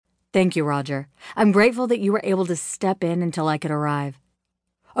Thank you, Roger. I'm grateful that you were able to step in until I could arrive.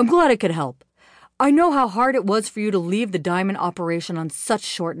 I'm glad I could help. I know how hard it was for you to leave the diamond operation on such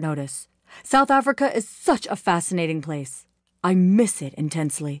short notice. South Africa is such a fascinating place. I miss it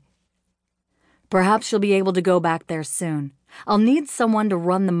intensely. Perhaps you'll be able to go back there soon. I'll need someone to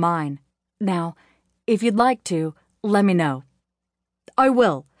run the mine. Now, if you'd like to, let me know. I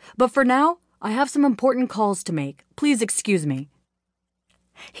will, but for now, I have some important calls to make. Please excuse me.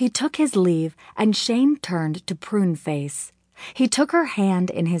 He took his leave, and Shane turned to Pruneface. He took her hand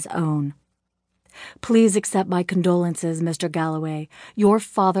in his own. Please accept my condolences, Mr. Galloway. Your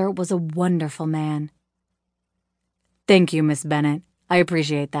father was a wonderful man. Thank you, Miss Bennet. I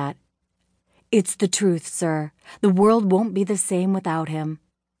appreciate that. It's the truth, sir. The world won't be the same without him.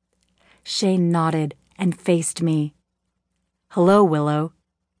 Shane nodded and faced me. Hello, Willow,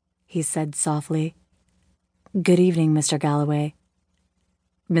 he said softly. Good evening, Mr. Galloway.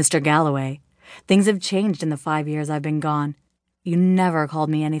 Mr. Galloway, things have changed in the 5 years I've been gone. You never called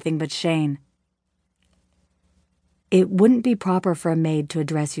me anything but Shane. It wouldn't be proper for a maid to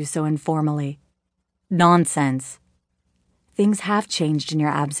address you so informally. Nonsense. Things have changed in your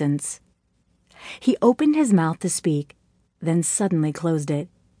absence. He opened his mouth to speak, then suddenly closed it.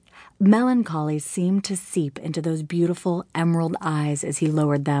 Melancholy seemed to seep into those beautiful emerald eyes as he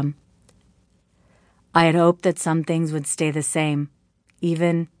lowered them. I had hoped that some things would stay the same,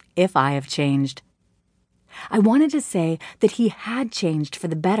 even if I have changed. I wanted to say that he had changed for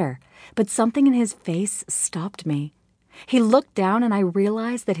the better, but something in his face stopped me. He looked down and I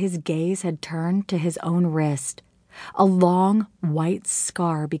realized that his gaze had turned to his own wrist. A long, white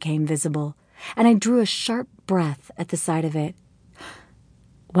scar became visible, and I drew a sharp breath at the sight of it.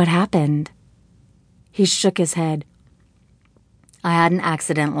 What happened? He shook his head. I had an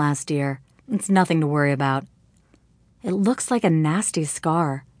accident last year. It's nothing to worry about. It looks like a nasty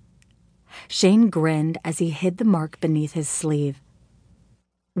scar. Shane grinned as he hid the mark beneath his sleeve.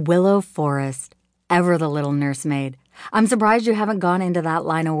 Willow Forest, ever the little nursemaid. I'm surprised you haven't gone into that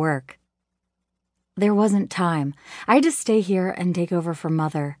line of work. There wasn't time. I had to stay here and take over for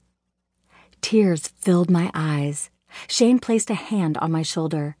Mother. Tears filled my eyes. Shane placed a hand on my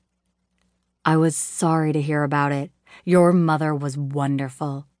shoulder. I was sorry to hear about it. Your mother was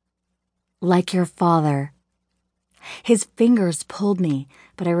wonderful. Like your father. His fingers pulled me,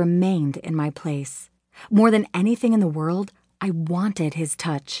 but I remained in my place. More than anything in the world, I wanted his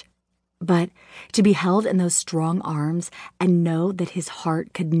touch. But to be held in those strong arms and know that his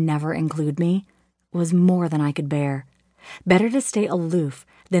heart could never include me was more than I could bear. Better to stay aloof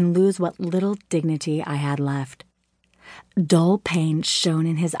than lose what little dignity I had left. Dull pain shone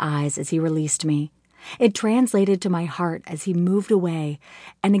in his eyes as he released me. It translated to my heart as he moved away,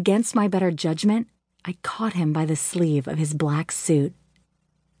 and against my better judgment, I caught him by the sleeve of his black suit.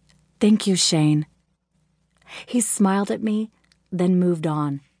 Thank you, Shane. He smiled at me, then moved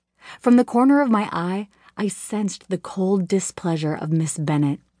on. From the corner of my eye, I sensed the cold displeasure of Miss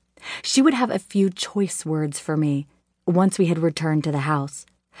Bennet. She would have a few choice words for me once we had returned to the house.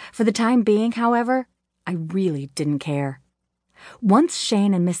 For the time being, however, I really didn't care. Once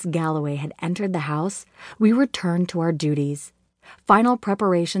Shane and Miss Galloway had entered the house, we returned to our duties. Final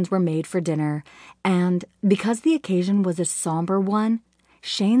preparations were made for dinner, and because the occasion was a somber one,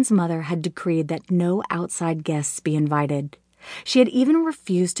 Shane's mother had decreed that no outside guests be invited. She had even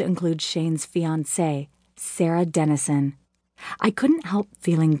refused to include Shane's fiancée, Sarah Dennison. I couldn't help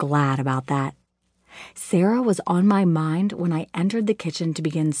feeling glad about that. Sarah was on my mind when I entered the kitchen to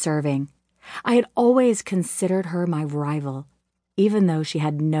begin serving. I had always considered her my rival, even though she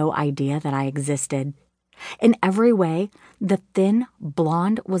had no idea that I existed. In every way, the thin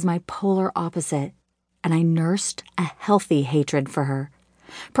blonde was my polar opposite, and I nursed a healthy hatred for her.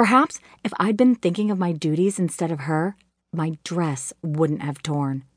 Perhaps if I'd been thinking of my duties instead of her, my dress wouldn't have torn.